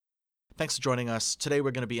Thanks for joining us. Today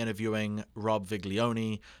we're going to be interviewing Rob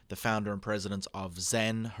Viglione, the founder and president of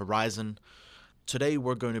Zen Horizon. Today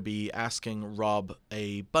we're going to be asking Rob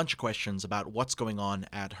a bunch of questions about what's going on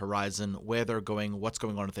at Horizon, where they're going, what's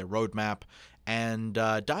going on with their roadmap, and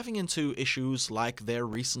diving into issues like their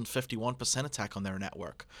recent 51% attack on their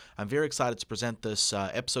network. I'm very excited to present this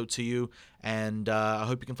episode to you, and I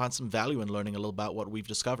hope you can find some value in learning a little about what we've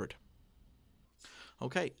discovered.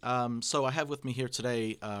 Okay, so I have with me here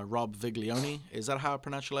today Rob Viglione. Is that how I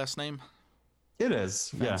pronounce your last name? It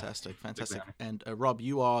is, yeah. Fantastic, Big fantastic. fan. And Rob,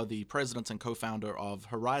 you are the president and co-founder of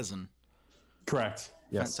Horizon. Correct.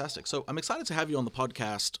 Yes. Fantastic. So I'm excited to have you on the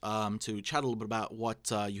podcast to chat a little bit about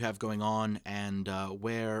what you have going on and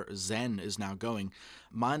where Zen is now going.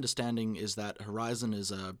 My understanding is that Horizon is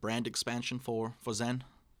a brand expansion for Zen.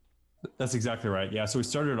 That's exactly right. Yeah. So we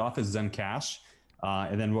started off as Zen Cash.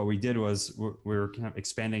 And then what we did was we were kind of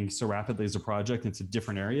expanding so rapidly as a project into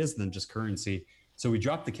different areas than just currency. So we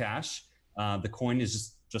dropped the cash. The coin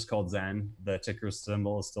is just called Zen. The ticker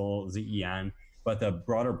symbol is still ZEN. But the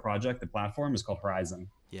broader project, the platform, is called Horizon.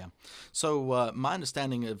 Yeah. So my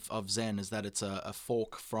understanding of Zen is that it's a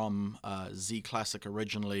fork from Z Classic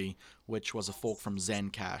originally, which was a fork from Zen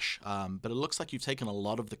Cash. But it looks like you've taken a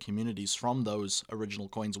lot of the communities from those original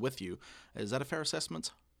coins with you. Is that a fair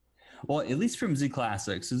assessment? Well, at least from Z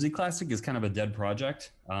Classic. So Z Classic is kind of a dead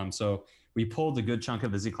project. So we pulled a good chunk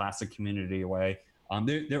of the Z Classic community away.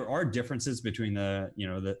 There are differences between the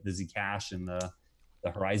Zcash and the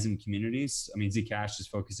Horizon communities. I mean, Zcash is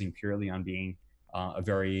focusing purely on being a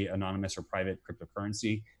very anonymous or private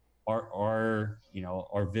cryptocurrency. Our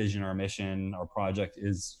vision, our mission, our project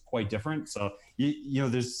is quite different. So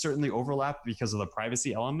there's certainly overlap because of the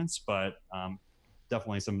privacy elements, but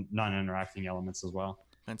definitely some non-interacting elements as well.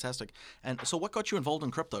 Fantastic. And so what got you involved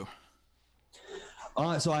in crypto?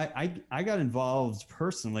 So I got involved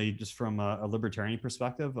personally just from a libertarian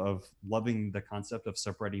perspective of loving the concept of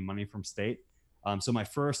separating money from state. So my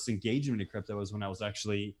first engagement in crypto was when I was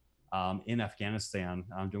actually in Afghanistan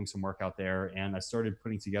doing some work out there, and I started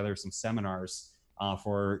putting together some seminars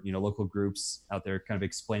for local groups out there, kind of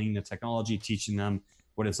explaining the technology, teaching them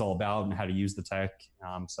what it's all about and how to use the tech.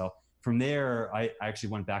 So from there, I actually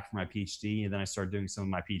went back for my PhD, and then I started doing some of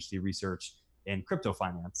my PhD research in crypto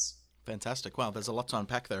finance. Fantastic. Wow, there's a lot to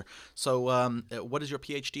unpack there. So what is your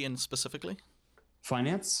PhD in specifically?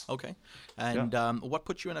 Finance. Okay. Yeah. And what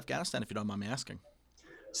put you in Afghanistan, if you don't mind me asking?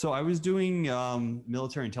 So I was doing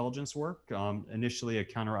military intelligence work, initially a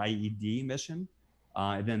counter IED mission.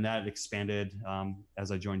 And then that expanded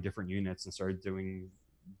as I joined different units and started doing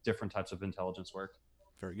different types of intelligence work.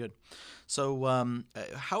 Very good. So,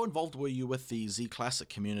 how involved were you with the Z Classic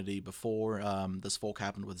community before this fork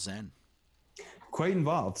happened with Zen? Quite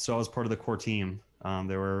involved. So I was part of the core team.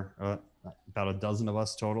 There were about a dozen of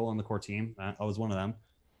us total on the core team. I was one of them.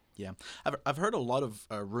 Yeah, I've heard a lot of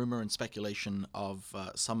rumor and speculation of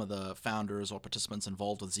some of the founders or participants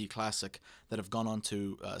involved with Z Classic that have gone on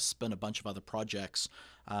to spin a bunch of other projects.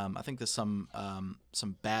 I think there's some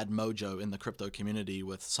bad mojo in the crypto community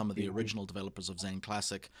with some of the original developers of Zen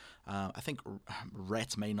Classic. I think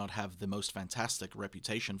Rhett may not have the most fantastic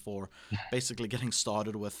reputation for basically getting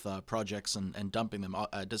started with projects and dumping them.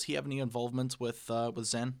 Does he have any involvement with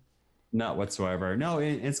Zen? Not whatsoever. No,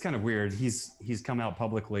 it's kind of weird. He's come out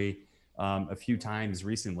publicly a few times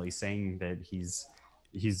recently saying that he's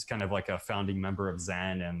kind of like a founding member of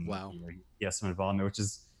Zen, and Wow. he has some involvement, which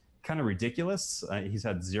is kind of ridiculous. He's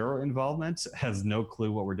had zero involvement, has no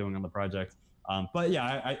clue what we're doing on the project. But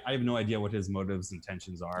yeah, I have no idea what his motives,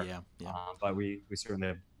 intentions are. Yeah, yeah. But we certainly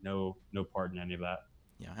have no part in any of that.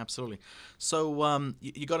 Yeah, absolutely. So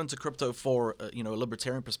you got into crypto for a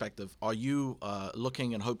libertarian perspective. Are you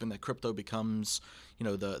looking and hoping that crypto becomes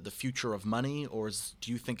the future of money, or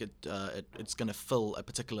do you think it's going to fill a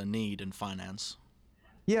particular need in finance?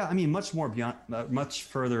 Yeah, I mean, much more beyond, much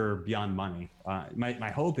further beyond money.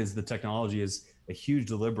 My hope is the technology is a huge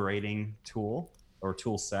deliberating tool or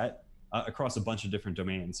tool set across a bunch of different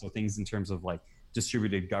domains. So things in terms of like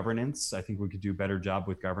distributed governance. I think we could do a better job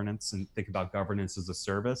with governance and think about governance as a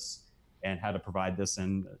service and how to provide this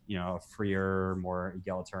in a freer, more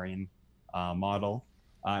egalitarian model.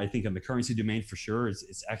 I think in the currency domain for sure,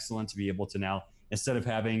 it's excellent to be able to now, instead of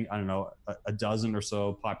having, I don't know, a dozen or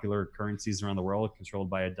so popular currencies around the world controlled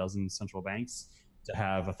by a dozen central banks, to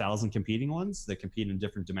have 1,000 competing ones that compete in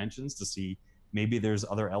different dimensions, to see maybe there's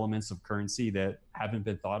other elements of currency that haven't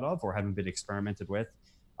been thought of or haven't been experimented with.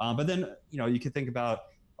 But then, you could think about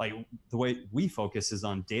like the way we focus is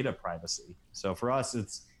on data privacy. So for us,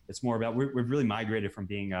 it's more about we've really migrated from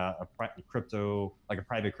being a crypto, like a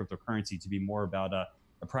private cryptocurrency, to be more about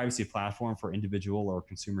a privacy platform for individual or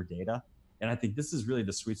consumer data. And I think this is really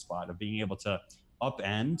the sweet spot of being able to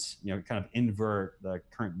upend, kind of invert the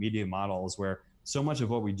current media models where so much of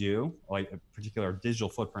what we do, like a particular digital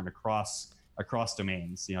footprint across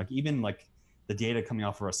domains, like even like the data coming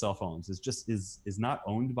off of our cell phones is not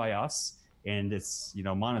owned by us, and it's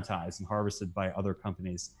monetized and harvested by other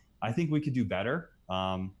companies. I think we could do better.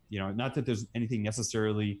 Not that there's anything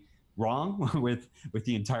necessarily wrong with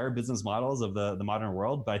the entire business models of the modern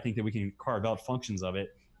world, but I think that we can carve out functions of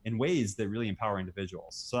it in ways that really empower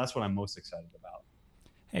individuals. So that's what I'm most excited about.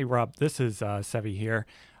 Hey, Rob, this is Sevi here.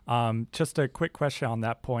 Just a quick question on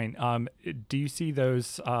that point. Do you see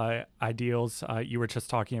those ideals you were just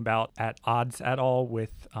talking about at odds at all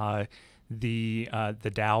with the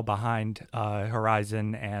DAO behind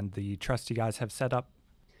Horizen and the trust you guys have set up?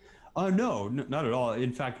 No, not at all.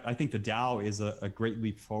 In fact, I think the DAO is a great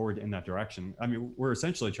leap forward in that direction. I mean, we're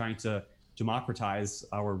essentially trying to democratize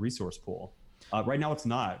our resource pool. Right now, it's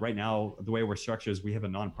not. Right now, the way we're structured is we have a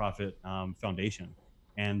nonprofit foundation,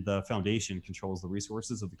 and the foundation controls the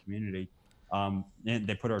resources of the community. And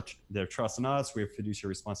they put their trust in us. We have fiduciary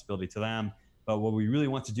responsibility to them. But what we really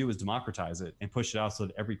want to do is democratize it and push it out so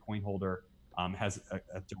that every coin holder has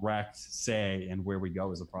a direct say in where we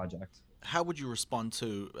go as a project. How would you respond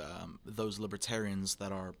to those libertarians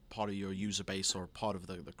that are part of your user base or part of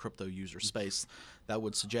the crypto user space that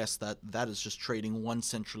would suggest that is just trading one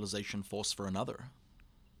centralization force for another?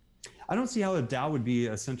 I don't see how a DAO would be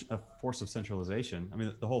a force of centralization. I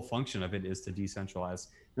mean, the whole function of it is to decentralize.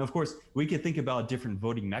 Now, of course, we could think about different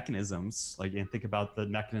voting mechanisms, and think about the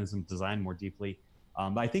mechanism design more deeply.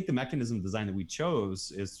 But I think the mechanism design that we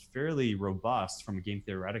chose is fairly robust from a game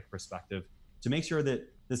theoretic perspective to make sure that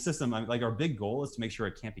the system, like our big goal is to make sure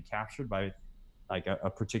it can't be captured by like a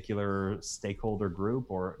particular stakeholder group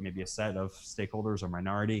or maybe a set of stakeholders or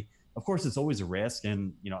minority. Of course, it's always a risk,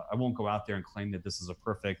 and I won't go out there and claim that this is a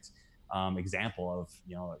perfect example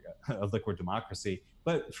of a liquid democracy.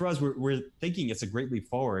 But for us, we're thinking it's a great leap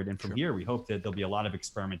forward, and from here we hope that there'll be a lot of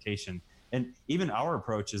experimentation. And even our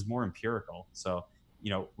approach is more empirical. So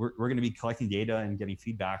we're going to be collecting data and getting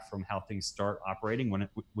feedback from how things start operating when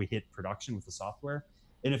we hit production with the software.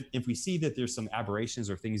 And if we see that there's some aberrations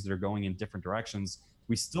or things that are going in different directions,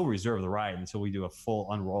 we still reserve the right until we do a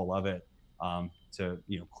full unroll of it to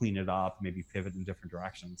clean it up, maybe pivot in different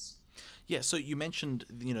directions. Yeah, so you mentioned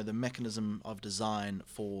the mechanism of design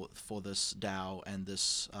for this DAO and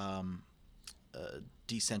this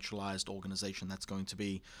decentralized organization that's going to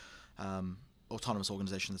be autonomous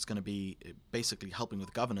organization that's going to be basically helping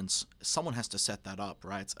with governance. Someone has to set that up,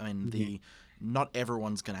 right? I mean, not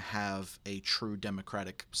everyone's going to have a true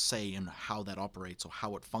democratic say in how that operates or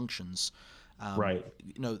how it functions. Right.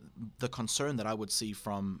 The concern that I would see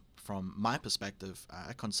from my perspective,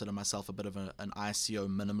 I consider myself a bit of an ICO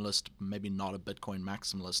minimalist, maybe not a Bitcoin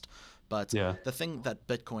maximalist, but the thing that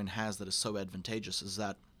Bitcoin has that is so advantageous is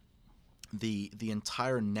that the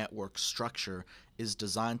entire network structure is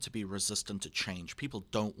designed to be resistant to change. People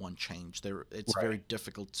don't want change. It's very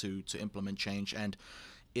difficult to implement change, and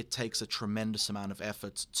it takes a tremendous amount of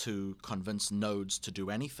effort to convince nodes to do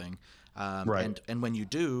anything. And when you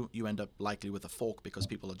do, you end up likely with a fork because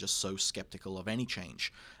people are just so skeptical of any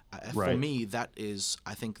change. For me, that is,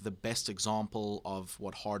 I think, the best example of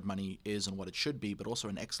what hard money is and what it should be, but also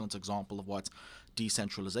an excellent example of what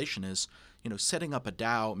decentralization is. Setting up a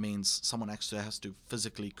DAO means someone actually has to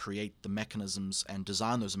physically create the mechanisms and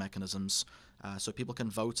design those mechanisms so people can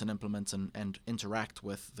vote and implement and interact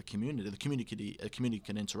with the community. The community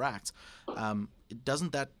can interact.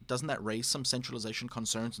 Doesn't that raise some centralization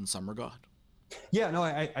concerns in some regard? Yeah, no,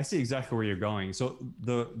 I see exactly where you're going. So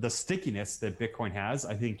the stickiness that Bitcoin has,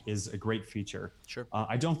 I think, is a great feature. Sure.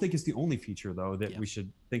 I don't think it's the only feature, though, that we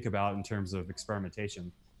should think about in terms of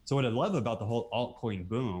experimentation. So what I love about the whole altcoin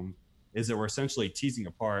boom is that we're essentially teasing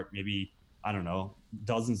apart maybe, I don't know,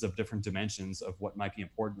 dozens of different dimensions of what might be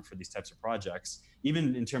important for these types of projects,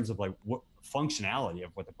 even in terms of like what functionality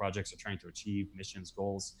of what the projects are trying to achieve, missions,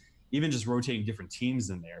 goals, even just rotating different teams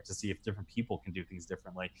in there to see if different people can do things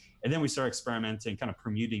differently. And then we start experimenting, kind of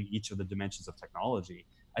permuting each of the dimensions of technology.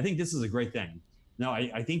 I think this is a great thing. Now,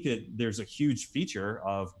 I think that there's a huge feature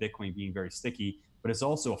of Bitcoin being very sticky, but it's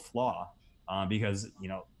also a flaw because,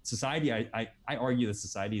 society, I argue that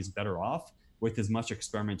society is better off with as much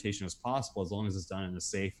experimentation as possible, as long as it's done in a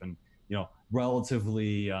safe and,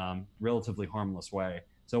 relatively harmless way.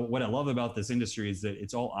 So what I love about this industry is that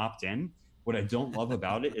it's all opt-in. What I don't love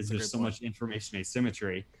about it is there's so much information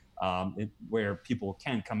asymmetry where people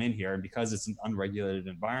can come in here, and because it's an unregulated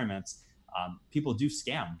environment, people do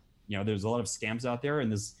scam. There's a lot of scams out there,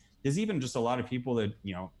 and there's even just a lot of people that,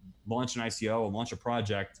 launch an ICO or launch a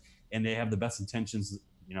project, and they have the best intentions,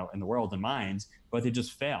 in the world in mind, but they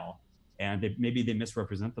just fail. And maybe they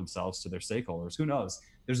misrepresent themselves to their stakeholders. Who knows?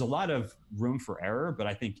 There's a lot of room for error, but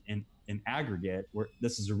I think in aggregate,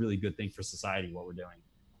 this is a really good thing for society, what we're doing.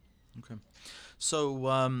 Okay.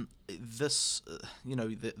 So there's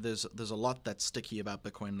a lot that's sticky about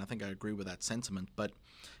Bitcoin, and I think I agree with that sentiment. But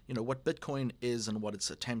what Bitcoin is and what it's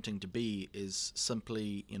attempting to be is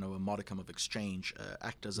simply a modicum of exchange,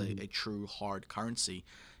 act as a true hard currency.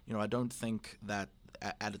 I don't think that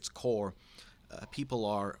at its core, people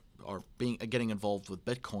are getting involved with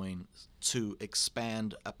Bitcoin to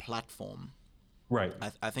expand a platform. Right.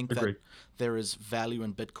 I think Agreed. that there is value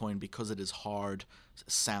in Bitcoin because it is hard,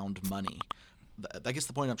 sound money. I guess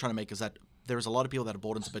the point I'm trying to make is that there's a lot of people that have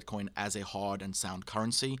bought into Bitcoin as a hard and sound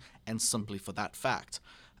currency, and simply for that fact.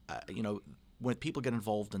 When people get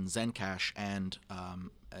involved in Zencash and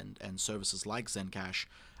services like Zencash,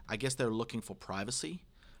 I guess they're looking for privacy.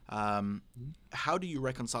 How do you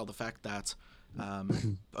reconcile the fact that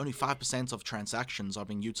only 5% of transactions are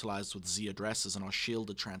being utilized with Z addresses and are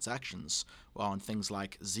shielded transactions on things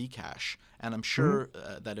like Zcash? And I'm sure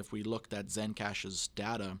that if we looked at Zencash's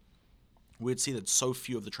data, we'd see that so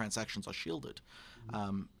few of the transactions are shielded.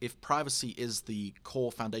 If privacy is the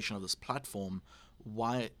core foundation of this platform,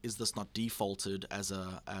 why is this not defaulted as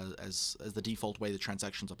the default way the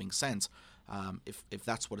transactions are being sent, if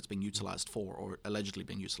that's what it's being utilized for, or allegedly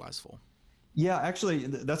being utilized for? Yeah, actually,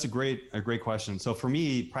 that's a great question. So for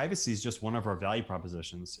me, privacy is just one of our value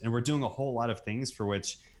propositions, and we're doing a whole lot of things for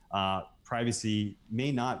which privacy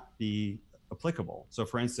may not be applicable. So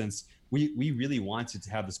for instance, we really wanted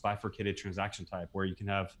to have this bifurcated transaction type where you can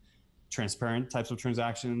have transparent types of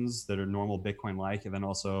transactions that are normal Bitcoin-like, and then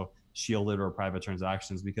also shielded or private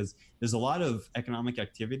transactions, because there's a lot of economic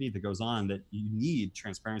activity that goes on that you need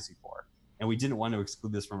transparency for. And we didn't want to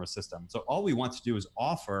exclude this from our system. So all we want to do is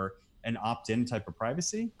offer an opt-in type of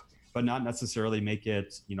privacy, but not necessarily make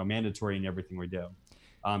it mandatory in everything we do.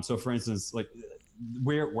 So for instance, like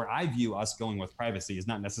where I view us going with privacy is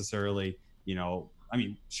not necessarily,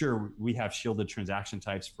 sure, we have shielded transaction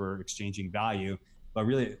types for exchanging value, but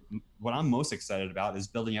really what I'm most excited about is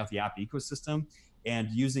building out the app ecosystem and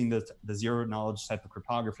using the zero knowledge type of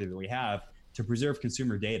cryptography that we have to preserve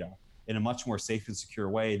consumer data in a much more safe and secure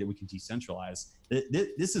way that we can decentralize.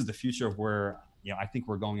 This is the future of where I think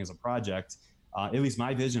we're going as a project, at least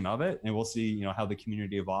my vision of it, and we'll see how the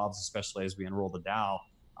community evolves, especially as we enroll the DAO.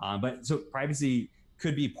 But so privacy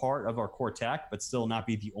could be part of our core tech, but still not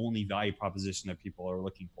be the only value proposition that people are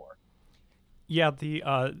looking for. Yeah, the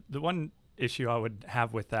one issue I would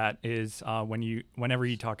have with that is whenever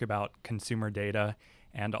you talk about consumer data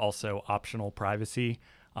and also optional privacy,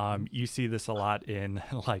 you see this a lot in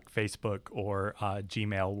like Facebook or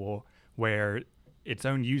Gmail, where its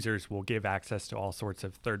own users will give access to all sorts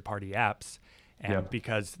of third-party apps, and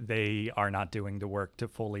because they are not doing the work to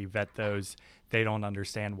fully vet those, they don't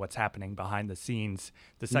understand what's happening behind the scenes.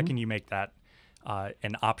 The second you make that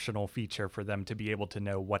an optional feature for them to be able to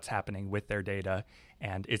know what's happening with their data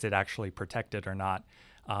and is it actually protected or not,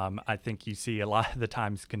 I think you see a lot of the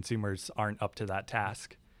times consumers aren't up to that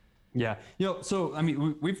task. Yeah, so I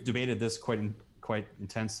mean, we've debated this quite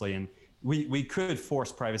intensely, and we could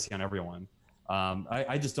force privacy on everyone.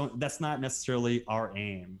 I just don't. That's not necessarily our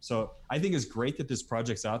aim. So I think it's great that there's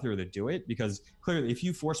projects out there that do it, because clearly, if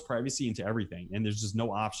you force privacy into everything and there's just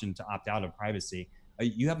no option to opt out of privacy,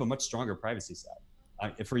 you have a much stronger privacy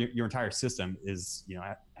set. For your entire system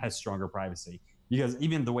has stronger privacy, because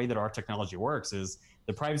even the way that our technology works is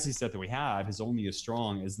the privacy set that we have is only as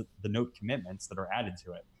strong as the note commitments that are added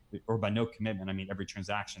to it. Or by note commitment, I mean every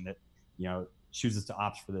transaction that chooses to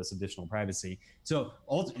opt for this additional privacy. So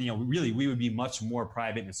really, we would be much more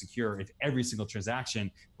private and secure if every single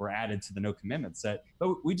transaction were added to the no commitment set.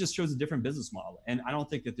 But we just chose a different business model, and I don't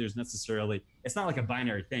think that there's necessarily. It's not like a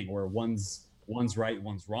binary thing where one's right,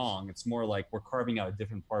 one's wrong. It's more like we're carving out a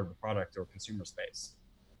different part of the product or consumer space.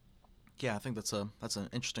 Yeah, I think that's an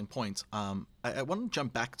interesting point. I want to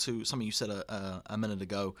jump back to something you said a minute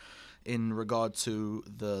ago in regard to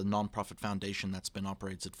the nonprofit foundation that's been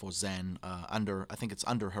operated for Zen I think it's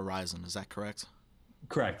under Horizen. Is that correct?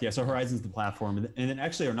 Correct. Yeah. So Horizen's the platform, and then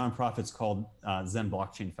actually our nonprofit's called Zen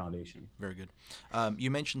Blockchain Foundation. Very good.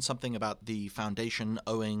 You mentioned something about the foundation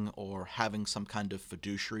owing or having some kind of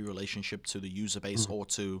fiduciary relationship to the user base or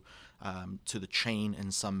to the chain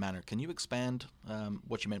in some manner. Can you expand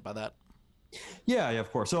what you meant by that? Yeah,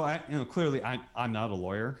 of course. So clearly I'm not a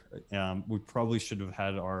lawyer. We probably should have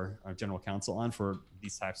had our general counsel on for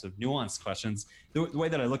these types of nuanced questions. The way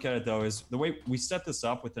that I look at it, though, is the way we set this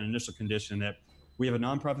up with an initial condition that we have a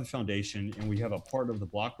nonprofit foundation, and we have a part of the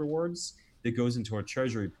block rewards that goes into our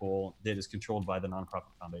treasury pool that is controlled by the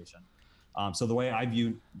nonprofit foundation. So the way I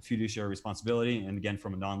view fiduciary responsibility, and again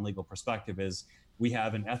from a non-legal perspective, is we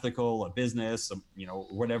have an ethical, a business,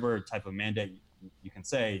 whatever type of mandate you can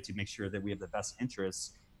say, to make sure that we have the best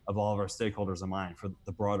interests of all of our stakeholders in mind for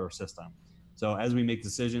the broader system. So as we make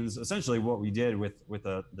decisions, essentially what we did with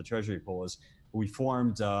the treasury pool is we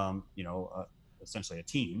formed essentially a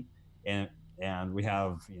team, and we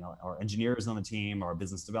have our engineers on the team, our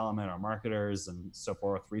business development, our marketers, and so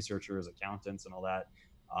forth, researchers, accountants, and all that.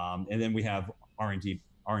 And then we have R&D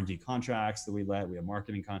contracts that we let. We have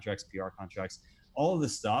marketing contracts, PR contracts. All of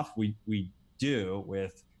this stuff we do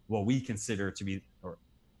with what we consider to be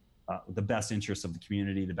the best interest of the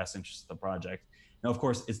community, the best interest of the project. Now, of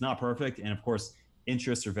course, it's not perfect, and of course,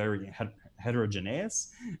 interests are very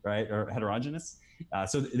heterogeneous, right, or heterogeneous.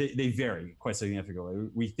 So they vary quite significantly.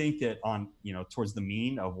 We think that towards the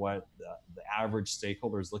mean of what the average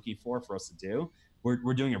stakeholder is looking for us to do,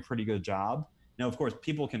 we're doing a pretty good job. Now, of course,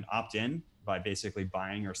 people can opt in by basically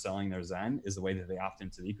buying or selling their Zen is the way that they opt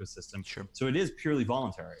into the ecosystem. Sure. So it is purely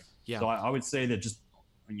voluntary. Yeah. So I would say that just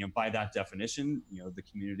by that definition, the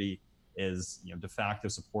community is de facto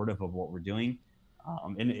supportive of what we're doing.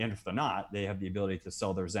 And if they're not, they have the ability to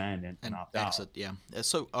sell their Zen and opt exit, out. Yeah.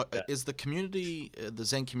 So is the community, the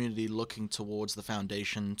Zen community, looking towards the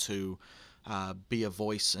foundation to be a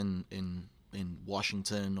voice in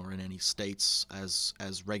Washington or in any states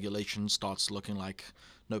as regulation starts looking like,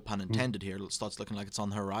 no pun intended here, it starts looking like it's on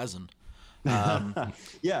the horizon?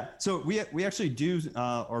 Yeah. So we actually do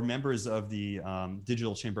are members of the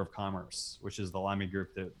Digital Chamber of Commerce, which is the lobby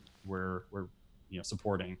group that we're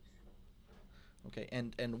supporting. Okay,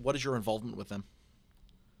 and what is your involvement with them?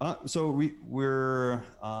 So we're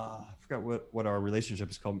I forgot what our relationship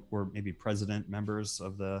is called. We're maybe president members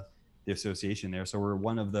of the association there. So we're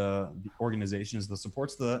one of the organizations that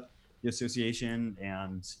supports the association,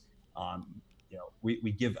 and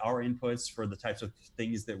we give our inputs for the types of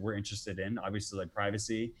things that we're interested in. Obviously, like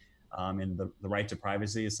privacy, and the right to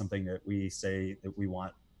privacy is something that we say that we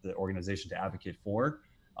want the organization to advocate for.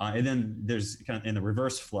 And then there's kind of in the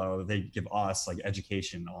reverse flow, they give us like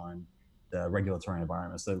education on the regulatory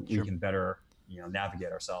environment so that we can better,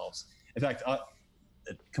 navigate ourselves. In fact,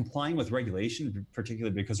 complying with regulation,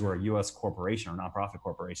 particularly because we're a U.S. corporation or nonprofit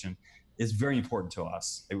corporation, is very important to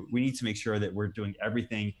us. We need to make sure that we're doing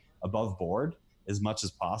everything above board as much as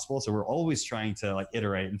possible. So we're always trying to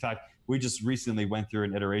iterate. In fact, we just recently went through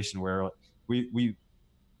an iteration where we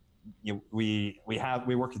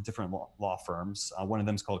work with different law firms. One of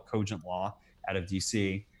them is called Cogent Law out of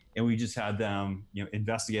DC, and we just had them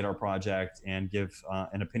investigate our project and give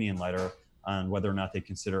an opinion letter on whether or not they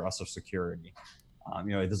consider us a security.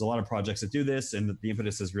 There's a lot of projects that do this, and the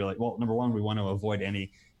impetus is really, well, number one, we want to avoid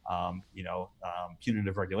any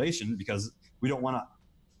punitive regulation, because we don't want to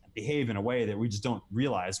behave in a way that we just don't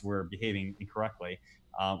realize we're behaving incorrectly.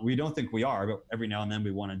 We don't think we are, but every now and then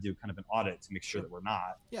we want to do kind of an audit to make sure that we're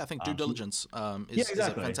not. Yeah, I think due diligence is a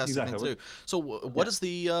exactly, fantastic thing to do. So what is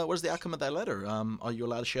the outcome of that letter? Are you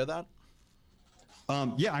allowed to share that?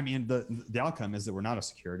 Yeah, I mean, the outcome is that we're not a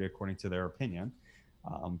security according to their opinion.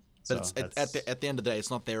 But at the end of the day,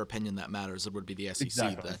 it's not their opinion that matters. It would be the SEC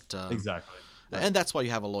exactly. that exactly. Right. And that's why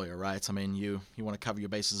you have a lawyer, right? I mean, you want to cover your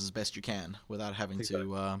bases as best you can without having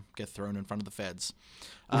to get thrown in front of the feds.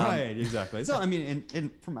 Right, exactly. So, I mean,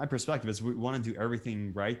 and from my perspective, is we want to do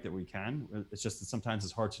everything right that we can. It's just that sometimes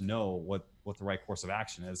it's hard to know what the right course of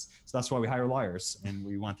action is. So that's why we hire lawyers, and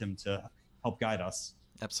we want them to help guide us.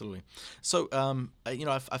 Absolutely. So,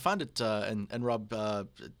 I find it, and Rob,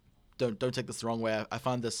 don't take this the wrong way. I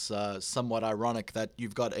find this somewhat ironic that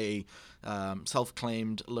you've got a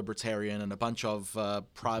self-claimed libertarian and a bunch of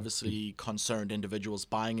privacy-concerned individuals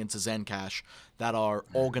buying into Zencash that are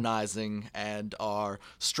organizing and are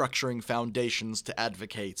structuring foundations to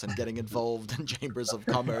advocate and getting involved in chambers of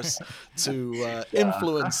commerce to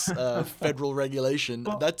influence federal regulation.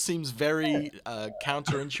 That seems very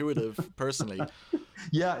counterintuitive, personally.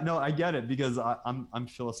 Yeah, no, I get it, because I'm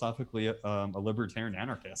philosophically a libertarian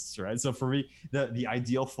anarchist, right? So for me, the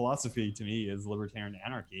ideal philosophy to me is libertarian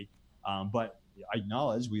anarchy. But I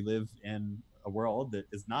acknowledge we live in a world that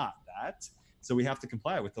is not that. So we have to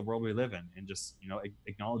comply with the world we live in and just,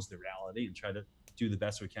 acknowledge the reality and try to do the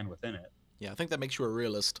best we can within it. Yeah, I think that makes you a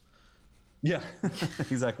realist. Yeah,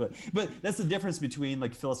 exactly. But that's the difference between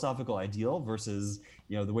like philosophical ideal versus,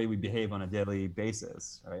 the way we behave on a daily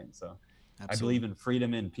basis, right? So absolutely. I believe in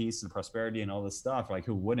freedom and peace and prosperity and all this stuff. Like,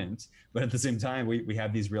 who wouldn't? But at the same time, we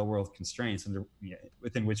have these real world constraints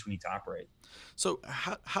within which we need to operate. So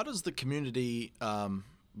how does the community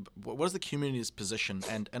what is the community's position?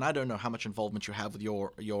 And I don't know how much involvement you have with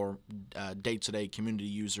your day-to-day community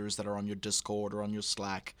users that are on your Discord or on your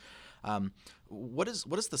Slack. What is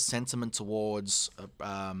the sentiment towards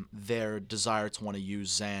their desire to want to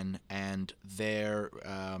use Zen and their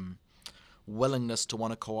willingness to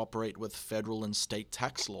want to cooperate with federal and state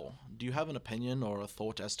tax law? Do you have an opinion or a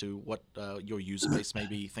thought as to what your user base may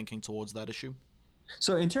be thinking towards that issue?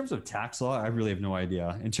 So in terms of tax law, I really have no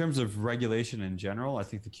idea. In terms of regulation in general, I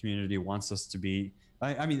think the community wants us to be,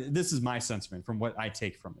 I mean, this is my sentiment from what I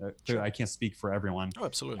take from it. Sure. I can't speak for everyone. Oh,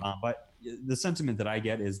 absolutely. But the sentiment that I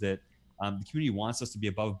get is that the community wants us to be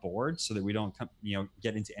above board so that we don't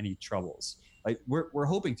get into any troubles. Like we're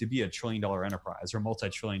hoping to be a $1 trillion enterprise or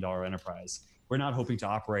multi-trillion-dollar enterprise. We're not hoping to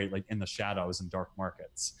operate like in the shadows and dark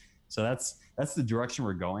markets. So that's the direction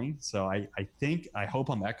we're going. So I hope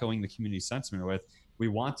I'm echoing the community sentiment with, we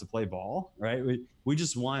want to play ball, right? We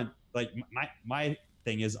just want, like, my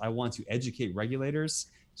thing is, I want to educate regulators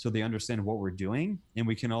so they understand what we're doing, and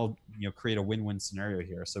we can all create a win-win scenario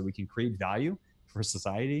here. So we can create value for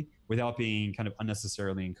society without being kind of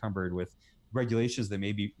unnecessarily encumbered with regulations that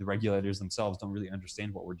maybe the regulators themselves don't really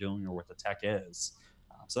understand what we're doing or what the tech is.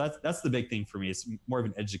 So that's the big thing for me. It's more of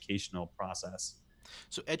an educational process.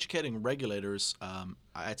 So educating regulators,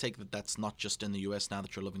 I take that's not just in the U.S. now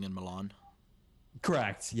that you're living in Milan.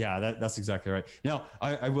 Correct. Yeah, that's exactly right. Now,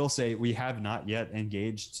 I will say we have not yet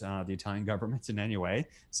engaged the Italian government in any way.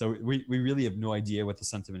 So we really have no idea what the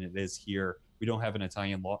sentiment is here. We don't have an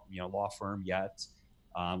Italian law firm yet.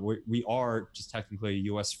 We are just technically a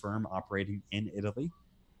U.S. firm operating in Italy.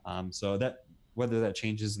 So that whether that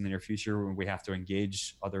changes in the near future when we have to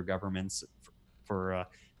engage other governments for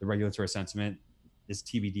the regulatory sentiment is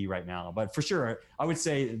TBD right now. But for sure, I would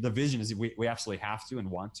say the vision is we absolutely have to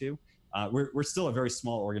and want to. We're still a very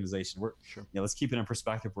small organization. Sure. Let's keep it in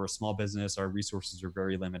perspective. We're a small business. Our resources are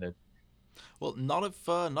very limited. Well, not if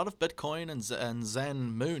Bitcoin and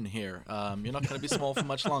Zen Moon here. You're not going to be small for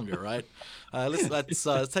much longer, right? Let's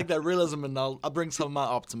take that realism, and I'll bring some of my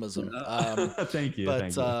optimism. Thank you.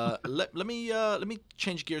 But let me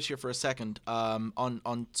change gears here for a second.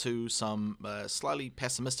 On to some slightly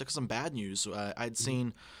pessimistic, some bad news. I'd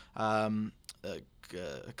seen a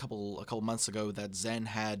couple months ago that Zen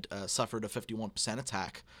had suffered a 51%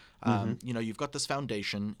 attack. You've got this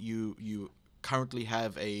foundation. You currently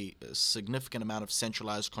have a significant amount of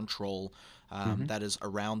centralized control that is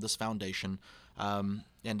around this foundation, and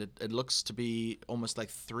it looks to be almost like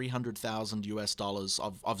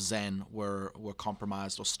 $300,000 of Zen were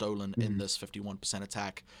compromised or stolen in this 51%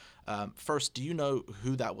 attack. First, do you know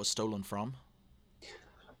who that was stolen from?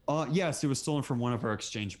 Yes, it was stolen from one of our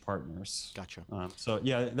exchange partners. Gotcha. So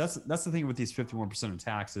yeah, that's the thing with these 51%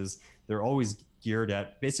 attacks is they're always geared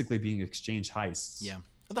at basically being exchange heists. Yeah.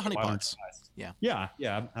 The honeypots.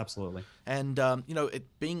 Yeah, absolutely. And it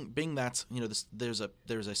being that there's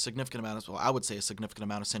a significant amount of, well, I would say a significant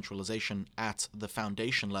amount of centralization at the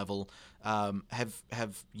foundation level.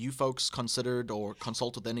 Have you folks considered or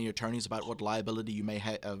consulted any attorneys about what liability you may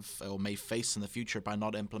have or may face in the future by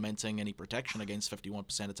not implementing any protection against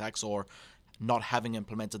 51% attacks, or not having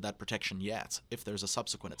implemented that protection yet if there's a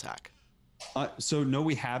subsequent attack? So no,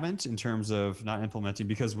 we haven't in terms of not implementing,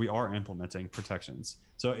 because we are implementing protections.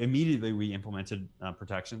 So immediately we implemented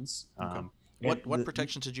protections. Okay. What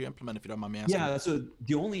protections did you implement, if you don't mind me asking? Yeah, so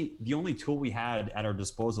the only tool we had at our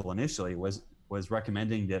disposal initially was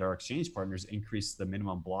recommending that our exchange partners increase the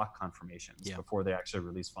minimum block confirmations before they actually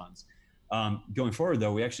release funds. Going forward,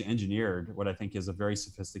 though, we actually engineered what I think is a very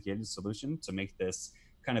sophisticated solution to make this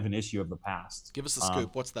kind of an issue of the past. Give us a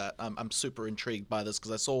scoop. What's that? I'm super intrigued by this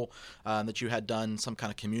because I saw that you had done some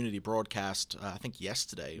kind of community broadcast, I think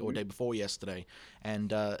yesterday or day before yesterday,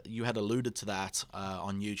 and you had alluded to that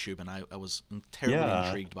on YouTube, and I was terribly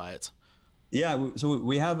intrigued by it. Yeah, so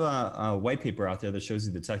we have a white paper out there that shows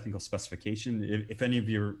you the technical specification. If any of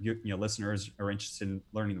your listeners are interested in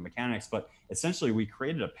learning the mechanics, but essentially we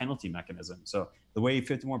created a penalty mechanism. So the way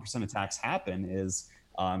 51% attacks happen is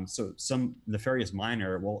so some nefarious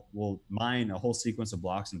miner will mine a whole sequence of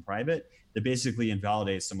blocks in private that basically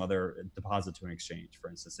invalidates some other deposit to an exchange, for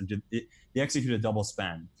instance, and they execute a double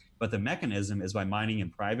spend. But the mechanism is by mining in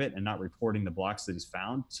private and not reporting the blocks that he's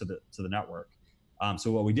found to the network.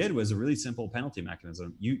 So what we did was a really simple penalty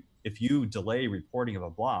mechanism. If you delay reporting of a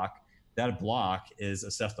block, that block is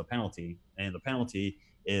assessed a penalty, and the penalty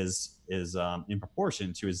is in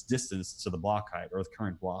proportion to its distance to the block height or the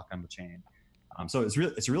current block on the chain. So it's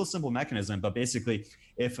a real simple mechanism, but basically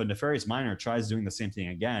if a nefarious miner tries doing the same thing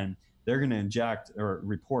again, they're going to inject or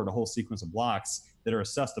report a whole sequence of blocks that are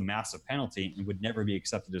assessed a massive penalty and would never be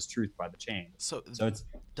accepted as truth by the chain. So It's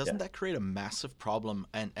doesn't that create a massive problem?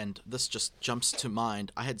 And this just jumps to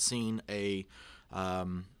mind. I had seen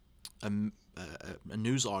um, a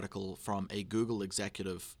news article from a Google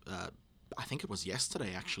executive. I think it was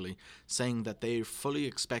yesterday, actually, saying that they're fully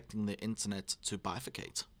expecting the internet to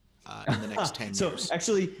bifurcate in the next 10 so years.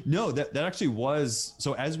 Actually, no, that actually was,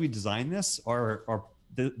 so as we designed this,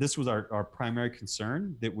 this was our primary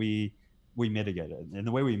concern that we mitigated. And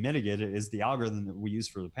the way we mitigated is the algorithm that we use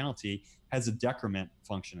for the penalty has a decrement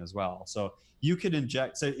function as well. So you could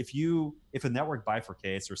inject, so if a network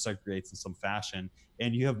bifurcates or segregates in some fashion,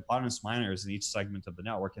 and you have autonomous miners in each segment of the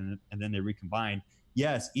network, and then they recombine,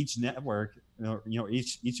 yes, each network,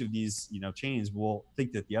 each of these, chains will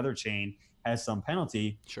think that the other chain has some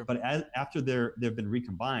penalty. Sure. But after they've been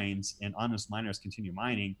recombined and honest miners continue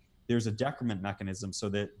mining, there's a decrement mechanism so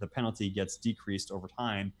that the penalty gets decreased over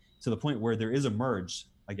time to the point where there is a merge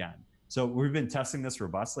again. So we've been testing this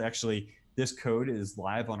robustly. Actually, this code is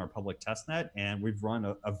live on our public testnet, and we've run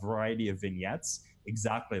a variety of vignettes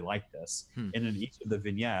exactly like this. And in each of the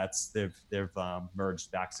vignettes, they've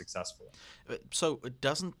merged back successfully. So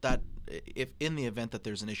doesn't that, if in the event that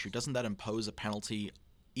there's an issue, doesn't that impose a penalty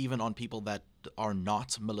even on people that are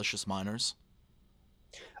not malicious miners?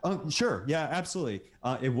 Sure. Yeah, absolutely.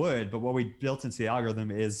 It would. But what we built into the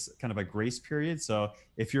algorithm is kind of a grace period. So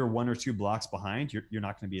if you're 1 or 2 blocks behind, you're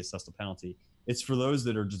not going to be assessed a penalty. It's for those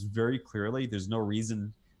that are just very clearly, there's no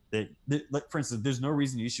reason like, for instance, there's no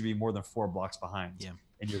reason you should be more than 4 blocks behind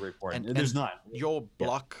in your report. And there's not. Your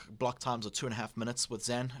block times are 2.5 minutes with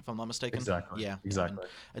Zen, if I'm not mistaken. Exactly. Yeah. Exactly.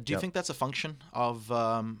 Do you think that's a function of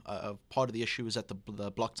part of the issue is that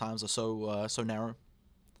the block times are so narrow?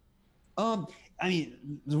 I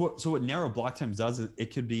mean, so what narrow block times does is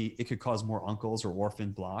it could cause more uncles or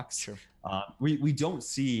orphan blocks. Sure. We don't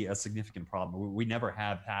see a significant problem. We never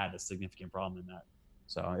have had a significant problem in that.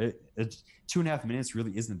 So it's 2.5 minutes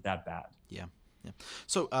really isn't that bad. Yeah. Yeah.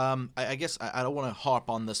 So I guess I don't want to harp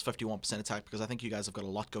on this 51% attack because I think you guys have got a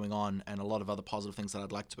lot going on and a lot of other positive things that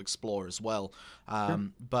I'd like to explore as well. Sure.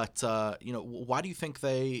 But why do you think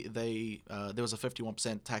there was a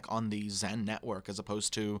 51% attack on the Zen network as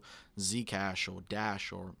opposed to Zcash or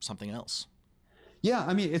Dash or something else? Yeah,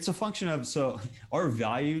 I mean, it's a function of, so our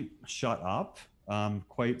value shot up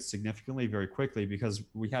quite significantly very quickly because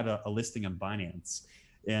we had a listing on Binance.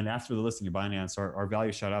 And after the listing of Binance, our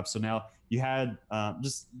value shot up. So now you had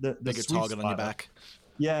just the bigger target on your back.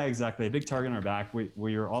 Yeah, exactly. A big target on our back. We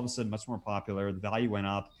were all of a sudden much more popular. The value went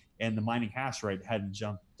up, and the mining hash rate hadn't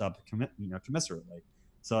jumped up commensurately.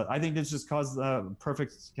 So I think this just caused a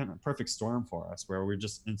perfect storm for us, where we're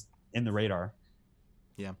just in the radar.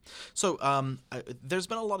 Yeah. So there's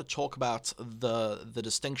been a lot of talk about the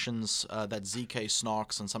distinctions that ZK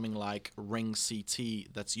Snarks and something like Ring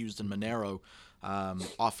CT that's used in Monero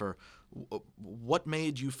offer. What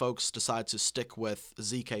made you folks decide to stick with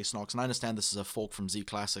ZK Snarks? And I understand this is a fork from Z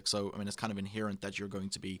Classic, so I mean it's kind of inherent that you're going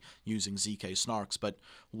to be using ZK Snarks. But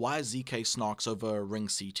why ZK Snarks over Ring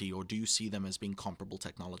CT, or do you see them as being comparable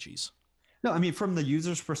technologies? No, I mean, from the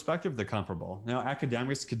user's perspective, they're comparable. Now,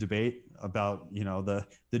 academics could debate about, the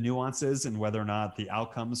nuances and whether or not the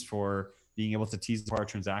outcomes for being able to tease apart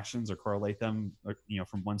transactions or correlate them,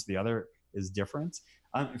 from one to the other is different.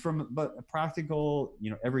 But a practical,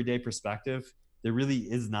 everyday perspective, there really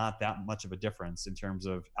is not that much of a difference in terms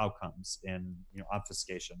of outcomes and,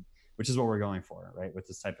 obfuscation, which is what we're going for, right, with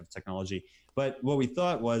this type of technology. But what we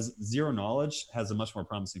thought was zero knowledge has a much more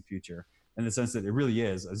promising future, in the sense that it really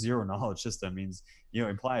is a zero knowledge system. Means,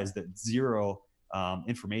 implies that zero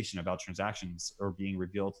information about transactions are being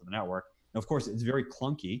revealed to the network. And of course, it's very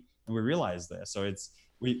clunky, and we realize this. So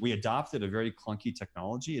we adopted a very clunky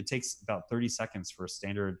technology. It takes about 30 seconds for a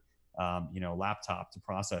standard laptop to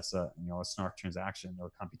process a Snark transaction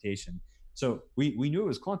or computation. So we knew it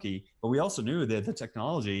was clunky, but we also knew that the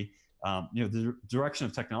technology, the direction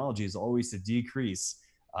of technology is always to decrease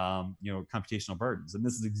computational burdens. And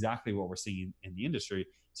this is exactly what we're seeing in the industry.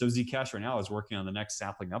 So Zcash right now is working on the next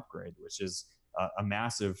sapling upgrade, which is a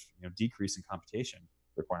massive decrease in computation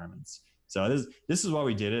requirements. So this is why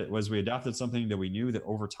we did it, was we adopted something that we knew that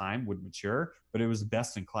over time would mature, but it was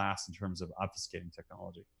best in class in terms of obfuscating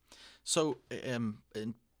technology. So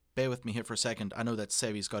bear with me here for a second. I know that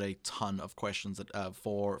Sevi's got a ton of questions that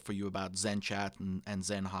for you about ZenChat and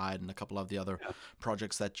ZenHide and a couple of the other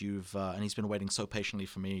projects that you've and he's been waiting so patiently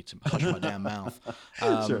for me to hush my damn mouth.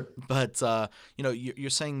 Sure. But you're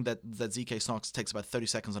saying that ZK Snarks takes about 30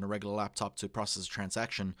 seconds on a regular laptop to process a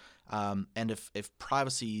transaction, and if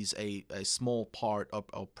privacy is a small part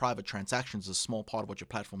of private transactions, is a small part of what your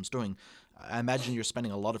platform's doing. I imagine you're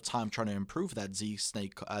spending a lot of time trying to improve that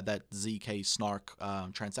ZK Snark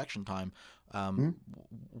transaction time.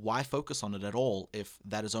 Why focus on it at all if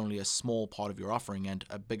that is only a small part of your offering, and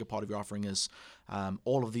a bigger part of your offering is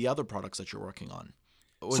all of the other products that you're working on?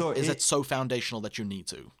 Or is it so foundational that you need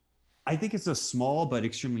to? I think it's a small but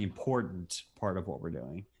extremely important part of what we're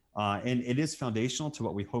doing. And it is foundational to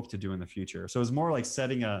what we hope to do in the future. So it's more like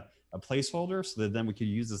setting a placeholder so that then we could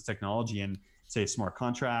use this technology and say smart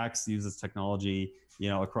contracts, use this technology,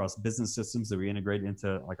 across business systems that we integrate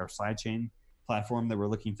into like our sidechain platform that we're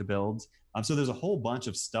looking to build. So there's a whole bunch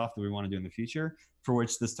of stuff that we want to do in the future for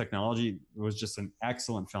which this technology was just an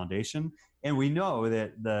excellent foundation. And we know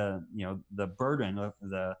that the burden of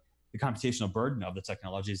the computational burden of the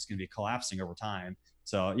technology is going to be collapsing over time.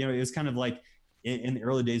 So, it was kind of like in the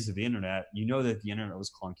early days of the internet, that the internet was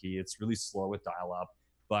clunky. It's really slow with dial-up.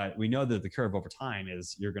 But we know that the curve over time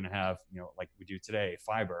is you're going to have, like we do today,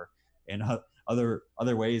 fiber and other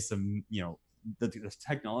ways of, the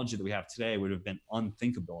technology that we have today would have been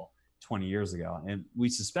unthinkable 20 years ago. And we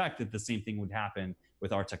suspect that the same thing would happen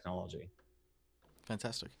with our technology.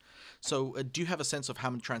 Fantastic. So do you have a sense of how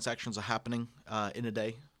many transactions are happening in a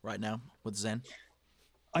day right now with Zen?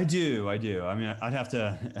 I do. I mean, I'd have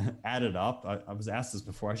to add it up. I was asked this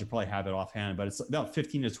before. I should probably have it offhand, but it's about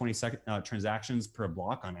 15 to 20 transactions per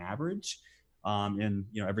block on average. And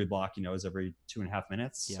every block, is every 2.5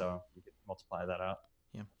 minutes. Yeah. So you could multiply that out.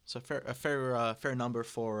 Yeah, so a fair number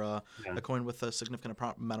for a coin with a significant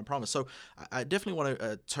amount of promise. So I definitely want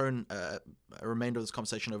to turn a remainder of this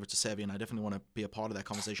conversation over to Sevi, and I definitely want to be a part of that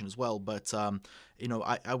conversation as well. But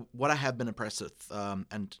what I have been impressed with,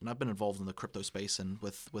 and I've been involved in the crypto space and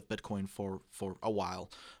with Bitcoin for a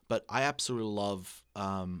while, but I absolutely love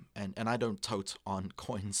and I don't tote on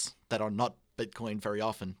coins that are not Bitcoin very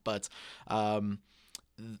often, but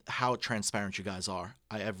how transparent you guys are.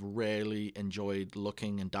 I have rarely enjoyed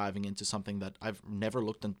looking and diving into something that I've never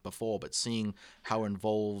looked into before, but seeing how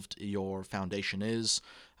involved your foundation is,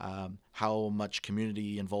 how much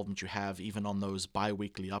community involvement you have, even on those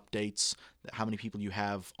bi-weekly updates, how many people you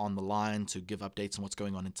have on the line to give updates on what's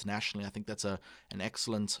going on internationally. I think that's an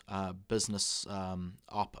excellent business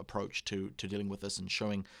op approach to dealing with this and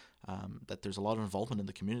showing that there's a lot of involvement in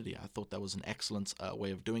the community. I thought that was an excellent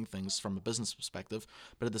way of doing things from a business perspective,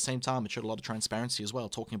 but at the same time, it showed a lot of transparency as well,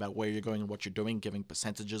 talking about where you're going and what you're doing, giving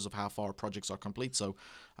percentages of how far projects are complete. So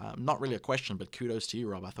not really a question, but kudos to you,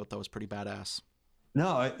 Rob. I thought that was pretty badass.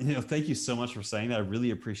 No, thank you so much for saying that. I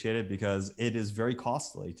really appreciate it because it is very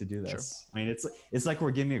costly to do this. Sure. I mean, it's like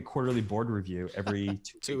we're giving a quarterly board review every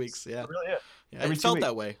 2 weeks. Yeah. It really is. Yeah, it felt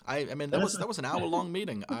that way. I mean, that was an hour-long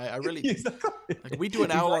meeting. I really like we do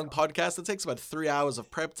an hour-long podcast. It takes about 3 hours of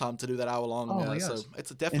prep time to do that hour-long. So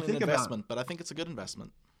it's definitely an investment, but I think it's a good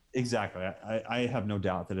investment. Exactly. I have no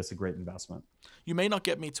doubt that it's a great investment. You may not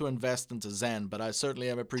get me to invest into Zen, but I certainly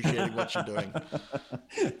am appreciating what you're doing.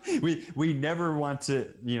 We never want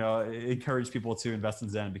to, encourage people to invest in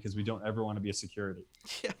Zen because we don't ever want to be a security.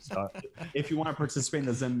 Yeah. So if you want to participate in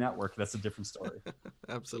the Zen network, that's a different story.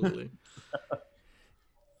 Absolutely.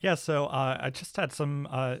 Yeah, so I just had some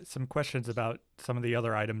questions about some of the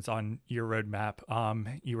other items on your roadmap.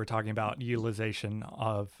 You were talking about utilization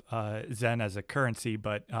of Zen as a currency,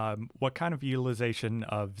 but what kind of utilization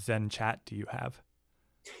of Zen Chat do you have?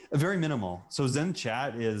 Very minimal. So Zen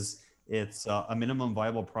Chat it's a minimum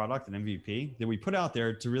viable product, an MVP that we put out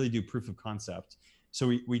there to really do proof of concept.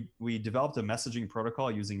 So we developed a messaging protocol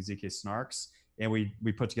using ZK Snarks, and we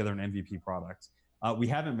put together an MVP product. We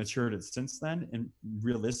haven't matured it since then. And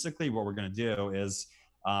realistically, what we're going to do is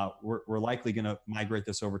we're likely going to migrate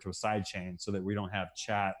this over to a side chain so that we don't have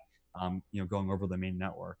chat, going over the main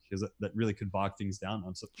network, because that really could bog things down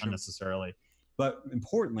unnecessarily. But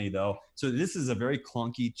importantly, though, so this is a very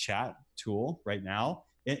clunky chat tool right now,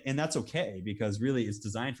 and that's okay because really it's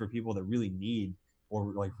designed for people that really need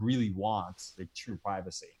or like really want like true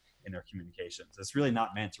privacy in their communications. It's really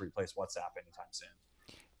not meant to replace WhatsApp anytime soon.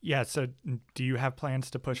 Yeah. So do you have plans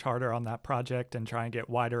to push harder on that project and try and get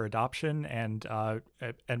wider adoption? And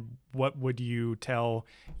what would you tell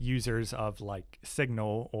users of like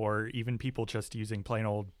Signal or even people just using plain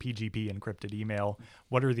old PGP encrypted email?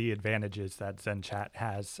 What are the advantages that ZenChat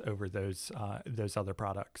has over those other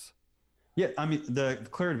products? Yeah, I mean, the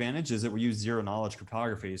clear advantage is that we use zero knowledge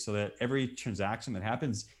cryptography so that every transaction that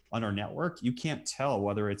happens on our network, you can't tell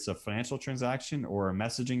whether it's a financial transaction or a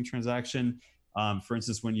messaging transaction. For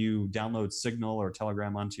instance, when you download Signal or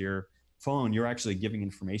Telegram onto your phone, you're actually giving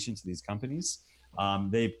information to these companies.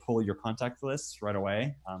 They pull your contact lists right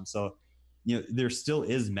away. So, there still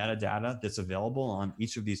is metadata that's available on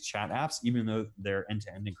each of these chat apps, even though they're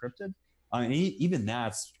end-to-end encrypted. And even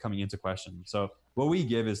that's coming into question. So what we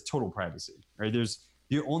give is total privacy, right? There's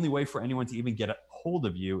the only way for anyone to even get a hold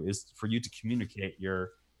of you is for you to communicate your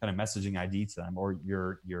kind of messaging ID to them or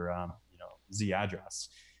your Z address.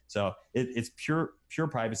 So it's pure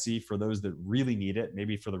privacy for those that really need it,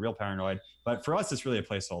 maybe for the real paranoid. But for us, it's really a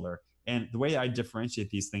placeholder. And the way I differentiate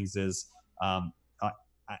these things is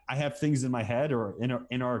I have things in my head or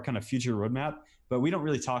in our kind of future roadmap, but we don't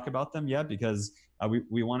really talk about them yet because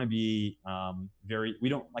we want to be we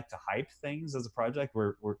don't like to hype things as a project.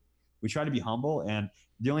 We try to be humble, and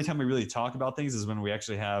the only time we really talk about things is when we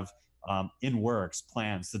actually have in works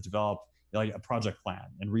plans to develop like a project plan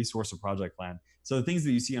and resource a project plan. So the things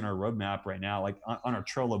that you see on our roadmap right now, like on our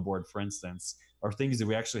Trello board, for instance, are things that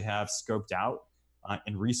we actually have scoped out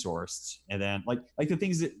and resourced. And then like the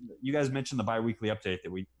things that you guys mentioned, the biweekly update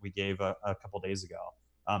that we gave a couple days ago.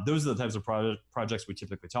 Those are the types of projects we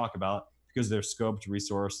typically talk about because they're scoped,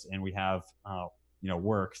 resourced, and we have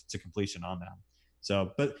work to completion on them.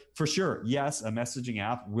 So, but for sure, yes, a messaging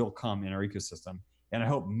app will come in our ecosystem. And I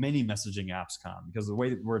hope many messaging apps come because the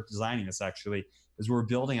way that we're designing this actually is we're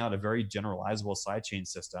building out a very generalizable sidechain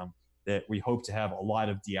system that we hope to have a lot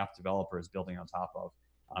of DApp developers building on top of.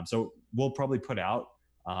 So we'll probably put out,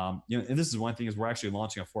 and this is one thing is we're actually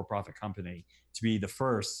launching a for-profit company to be the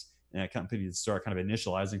first company to start kind of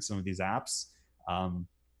initializing some of these apps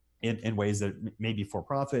in ways that may be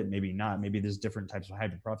for-profit, maybe not. Maybe there's different types of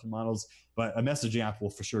hybrid profit models, but a messaging app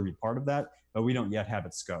will for sure be part of that, but we don't yet have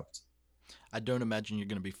it scoped. I don't imagine you're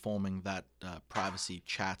going to be forming that privacy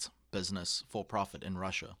chat business for profit in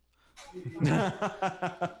Russia. No,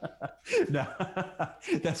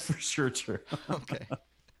 that's for sure true. Okay.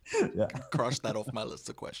 Yeah. Cross that off my list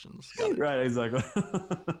of questions. Right, exactly.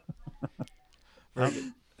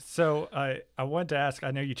 So I wanted to ask,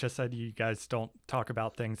 I know you just said you guys don't talk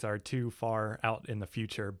about things that are too far out in the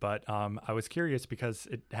future, but I was curious because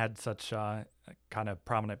it had such kind of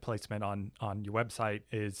prominent placement on your website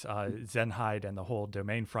is Zenhide and the whole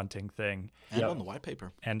domain fronting thing. And on the white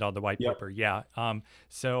paper. And on the white paper, yeah.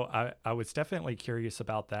 So I was definitely curious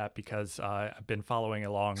about that because I've been following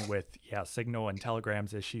along with, Signal and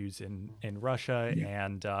Telegram's issues in Russia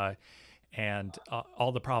and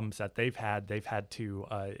all the problems that they've had to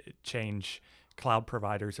change cloud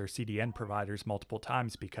providers or CDN providers multiple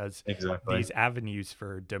times because these avenues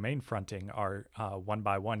for domain fronting are one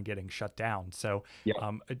by one getting shut down. So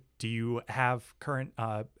do you have current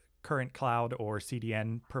cloud or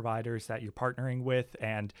CDN providers that you're partnering with,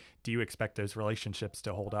 and do you expect those relationships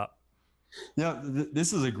to hold up? Yeah,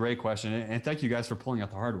 this is a great question, and thank you guys for pulling out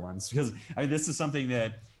the hard ones because this is something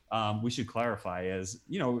that we should clarify. Is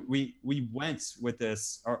we went with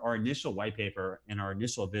this our initial white paper and our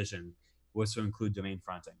initial vision was to include domain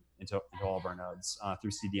fronting into all of our nodes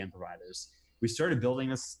through CDN providers. We started building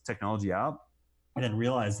this technology out and then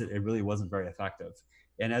realized that it really wasn't very effective.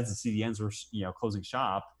 And as the CDNs were closing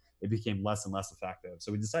shop, it became less and less effective.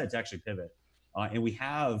 So we decided to actually pivot. And we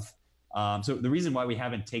have, so the reason why we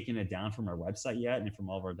haven't taken it down from our website yet and from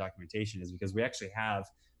all of our documentation is because we actually have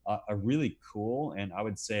a really cool and I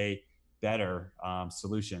would say better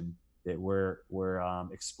solution that we're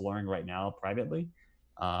exploring right now privately.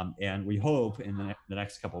 And we hope in the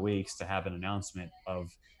next couple of weeks to have an announcement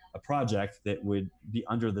of a project that would be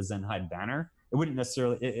under the Zenhide banner. It wouldn't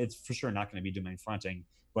necessarily, it's for sure not going to be domain fronting,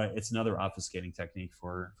 but it's another obfuscating technique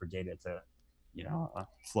for data to,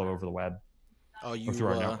 flow over the web. Are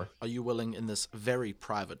you willing in this very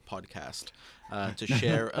private podcast to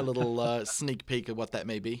share a little sneak peek of what that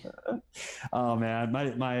may be? Oh man,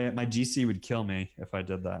 my GC would kill me if I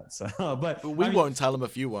did that. So, but we won't tell him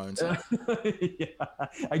if you won't. Yeah,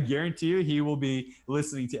 I guarantee you he will be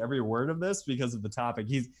listening to every word of this because of the topic.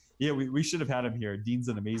 We should have had him here. Dean's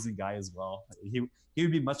an amazing guy as well. He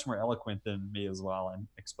would be much more eloquent than me as well in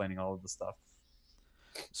explaining all of the stuff.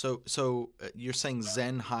 So you're saying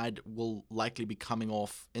Zenhide will likely be coming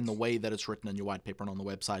off in the way that it's written in your white paper and on the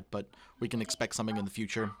website, but we can expect something in the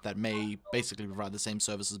future that may basically provide the same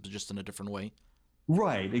services but just in a different way?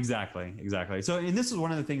 Right, exactly. So, and this is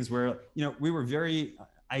one of the things where, we were very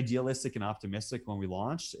idealistic and optimistic when we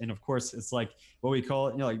launched. And of course, it's like what we call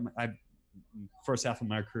it, first half of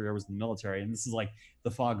my career was in the military, and this is like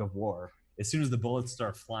the fog of war. As soon as the bullets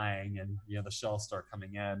start flying and, the shells start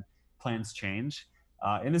coming in, plans change.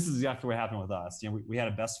 And this is exactly what happened with us. We had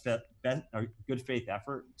a good faith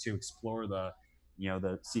effort to explore the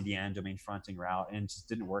CDN domain fronting route, and it just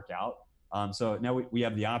didn't work out. So now we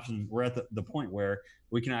have the option. We're at the point where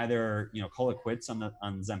we can either call it quits on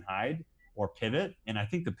ZenHide or pivot, and I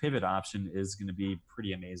think the pivot option is going to be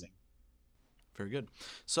pretty amazing. Very good.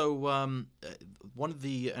 So one of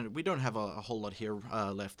the, and we don't have a whole lot here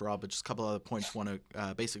left, Rob, but just a couple other points we want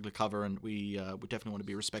to basically cover, and we definitely want to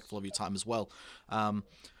be respectful of your time as well.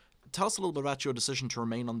 Tell us a little bit about your decision to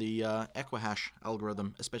remain on the Equihash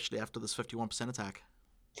algorithm, especially after this 51% attack.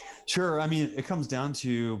 Sure. I mean, it comes down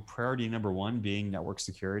to priority number one being network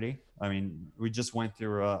security. I mean, we just went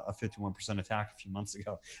through a 51% attack a few months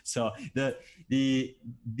ago. So the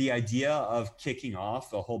idea of kicking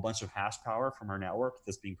off a whole bunch of hash power from our network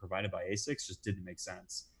that's being provided by ASICs just didn't make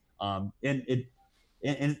sense. And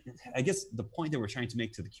I guess the point that we're trying to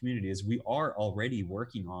make to the community is we are already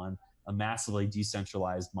working on a massively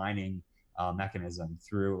decentralized mining mechanism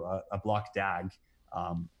through a block DAG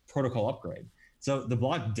protocol upgrade. So the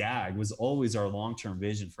block DAG was always our long-term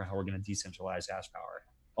vision for how we're going to decentralize hash power,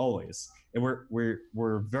 always. And we're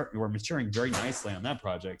maturing very nicely on that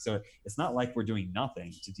project. So it's not like we're doing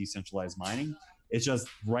nothing to decentralize mining. It's just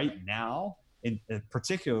right now,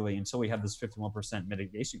 particularly until we have this 51%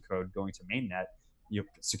 mitigation code going to mainnet,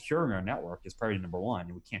 securing our network is priority number one,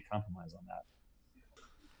 and we can't compromise on that.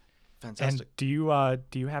 Fantastic. And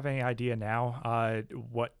do you have any idea now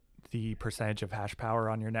what the percentage of hash power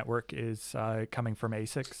on your network is coming from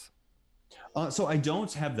ASICs? So I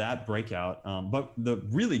don't have that breakout, but the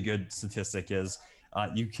really good statistic is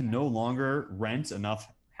you can no longer rent enough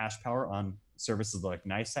hash power on services like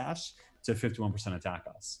NiceHash to 51% attack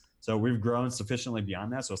us. So we've grown sufficiently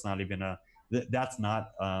beyond that, so it's not even that's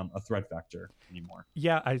not a threat vector anymore.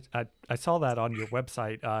 Yeah, I saw that on your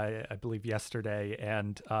website, I believe yesterday,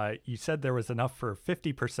 and you said there was enough for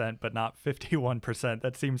 50%, but not 51%.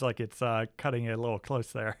 That seems like it's cutting it a little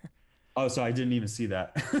close there. Oh, so I didn't even see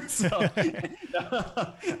that.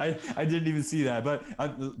 I didn't even see that. But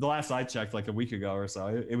the last I checked, like a week ago or so,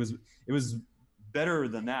 it was better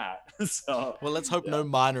than that. So well, let's hope no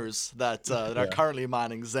miners that are currently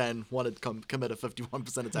mining Zen want to commit a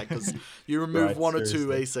 51% attack, because you remove one or two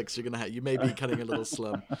ASICs, you may be cutting a little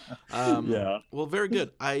slim. Well, very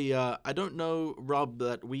good. I don't know, Rob,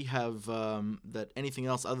 that we have that anything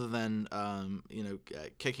else other than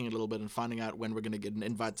kicking a little bit and finding out when we're going to get an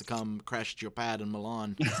invite to come crash at your pad in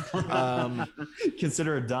Milan.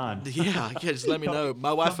 Consider it done. Yeah, just let me know.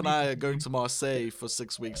 My wife and I are going to Marseille for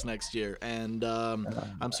 6 weeks next year, and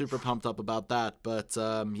I'm super pumped up about that. But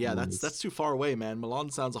that's too far away, man. Milan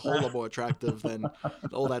sounds a whole lot more attractive than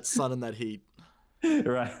all that sun and that heat.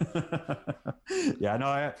 Right. Yeah,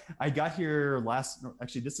 no, I got here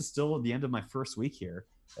actually, this is still the end of my first week here,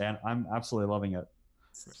 and I'm absolutely loving it.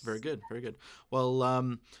 Very good, very good.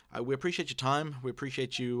 Well, we appreciate your time. We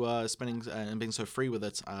appreciate you spending and being so free with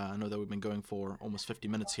it. I know that we've been going for almost 50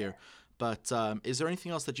 minutes here, but is there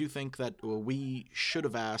anything else that you think that we should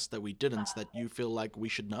have asked that we didn't, that you feel like we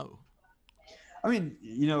should know? I mean,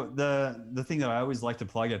 the thing that I always like to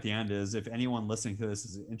plug at the end is, if anyone listening to this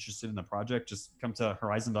is interested in the project, just come to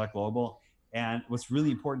horizon.global. And what's really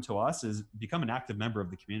important to us is become an active member of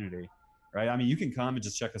the community, right? I mean, you can come and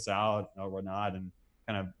just check us out or whatnot, and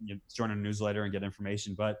kind of join our newsletter and get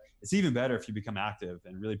information. But it's even better if you become active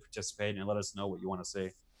and really participate and let us know what you want to see.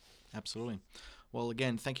 Absolutely. Well,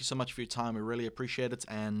 again, thank you so much for your time. We really appreciate it.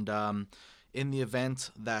 And in the event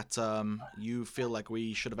that you feel like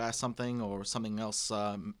we should have asked something, or something else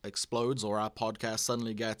explodes, or our podcast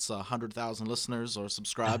suddenly gets 100,000 listeners or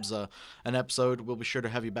subscribes an episode, we'll be sure to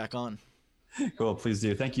have you back on. Cool. Please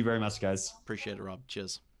do. Thank you very much, guys. Appreciate it, Rob.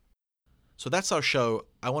 Cheers. So that's our show.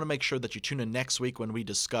 I want to make sure that you tune in next week when we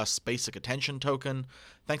discuss Basic Attention Token.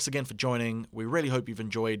 Thanks again for joining. We really hope you've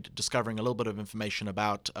enjoyed discovering a little bit of information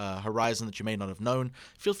about Horizon that you may not have known.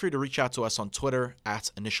 Feel free to reach out to us on Twitter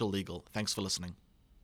 @InitialLegal. Thanks for listening.